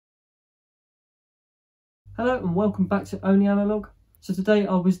Hello and welcome back to Only Analog. So today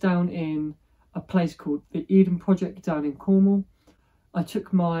I was down in a place called the Eden Project down in Cornwall. I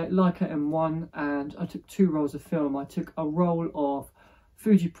took my Leica M1 and I took 2 rolls of film. I took a roll of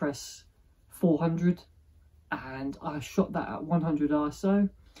Fujipress 400 and I shot that at 100 ISO,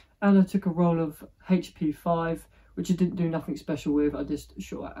 and I took a roll of HP5 which I didn't do nothing special with, I just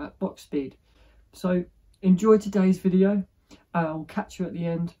shot at box speed. So enjoy today's video and I'll catch you at the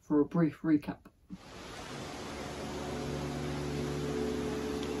end for a brief recap.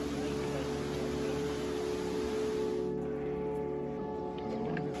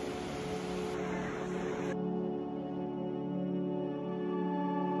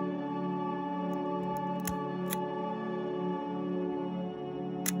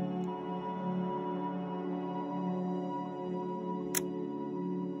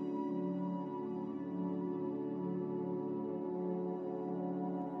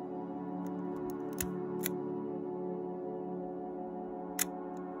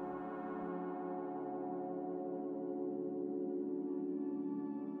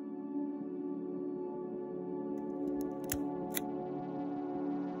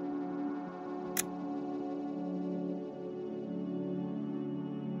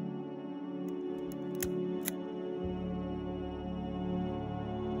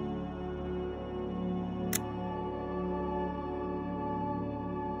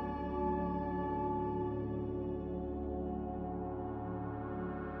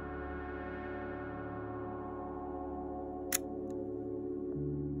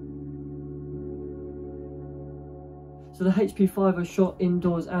 So the HP5 I shot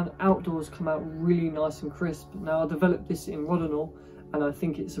indoors and outdoors come out really nice and crisp. Now I developed this in Rodinal and I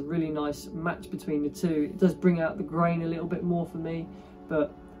think it's a really nice match between the two. It does bring out the grain a little bit more for me,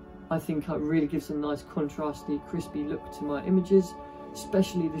 but I think it really gives a nice contrasty, crispy look to my images,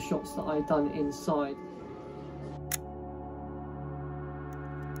 especially the shots that I've done inside.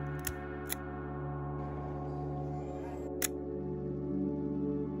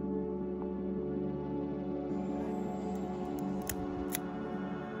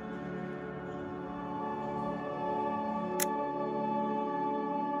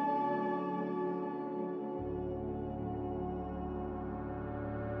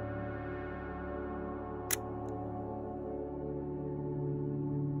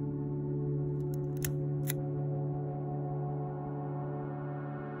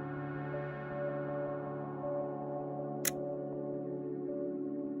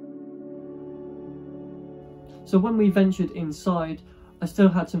 So when we ventured inside, I still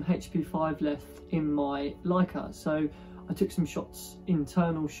had some HP5 left in my Leica, so I took some shots,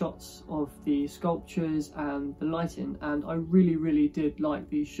 internal shots of the sculptures and the lighting, and I really did like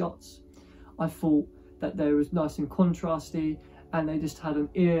these shots. I thought that they was nice and contrasty and they just had an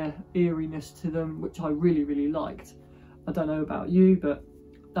eeriness to them, which I really liked. I don't know about you, but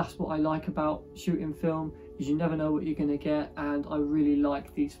that's what I like about shooting film, is you never know what you're going to get, and I really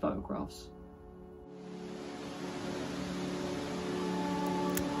like these photographs.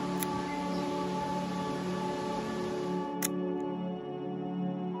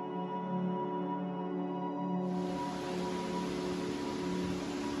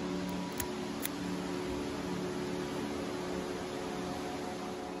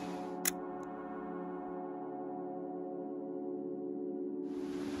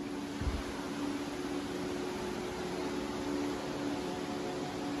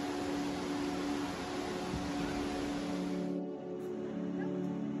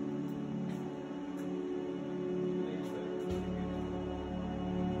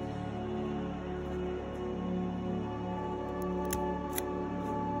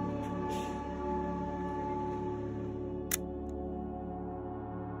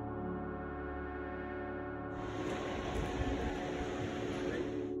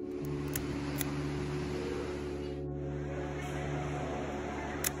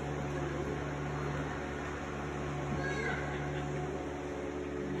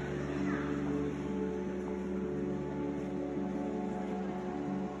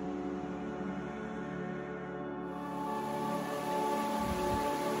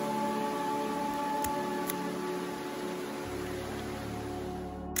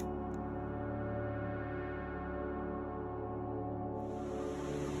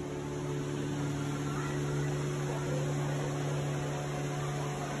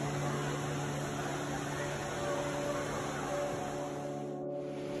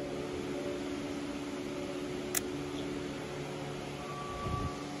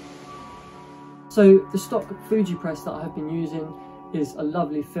 So the stock Fujipress that I have been using is a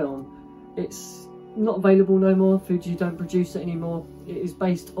lovely film. It's not available no more, Fuji don't produce it anymore. It is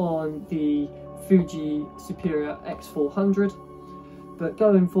based on the Fuji Superior X400. But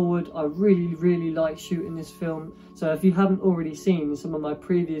going forward, I really like shooting this film. So if you haven't already seen some of my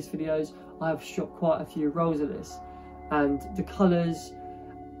previous videos, I have shot quite a few rolls of this, and the colours,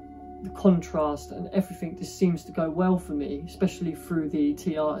 the contrast and everything just seems to go well for me, especially through the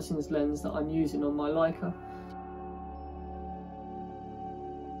T Artisans lens that I'm using on my Leica.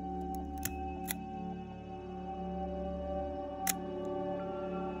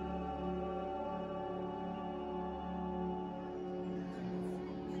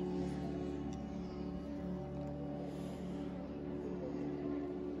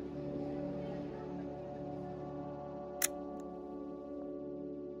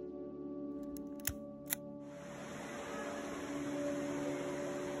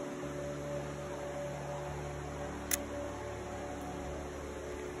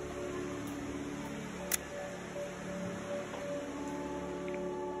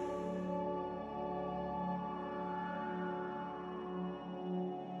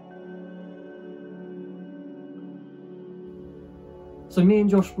 So me and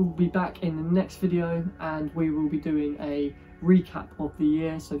Josh will be back in the next video, and we will be doing a recap of the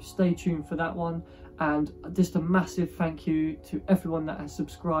year, so stay tuned for that one. And just a massive thank you to everyone that has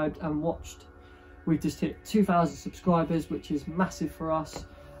subscribed and watched. We've just hit 2,000 subscribers, which is massive for us.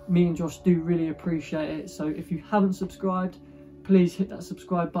 Me and Josh do really appreciate it, so if you haven't subscribed, please hit that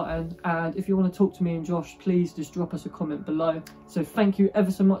subscribe button, and if you want to talk to me and Josh, please just drop us a comment below. So thank you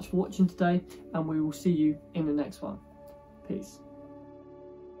ever so much for watching today, and we will see you in the next one. Peace.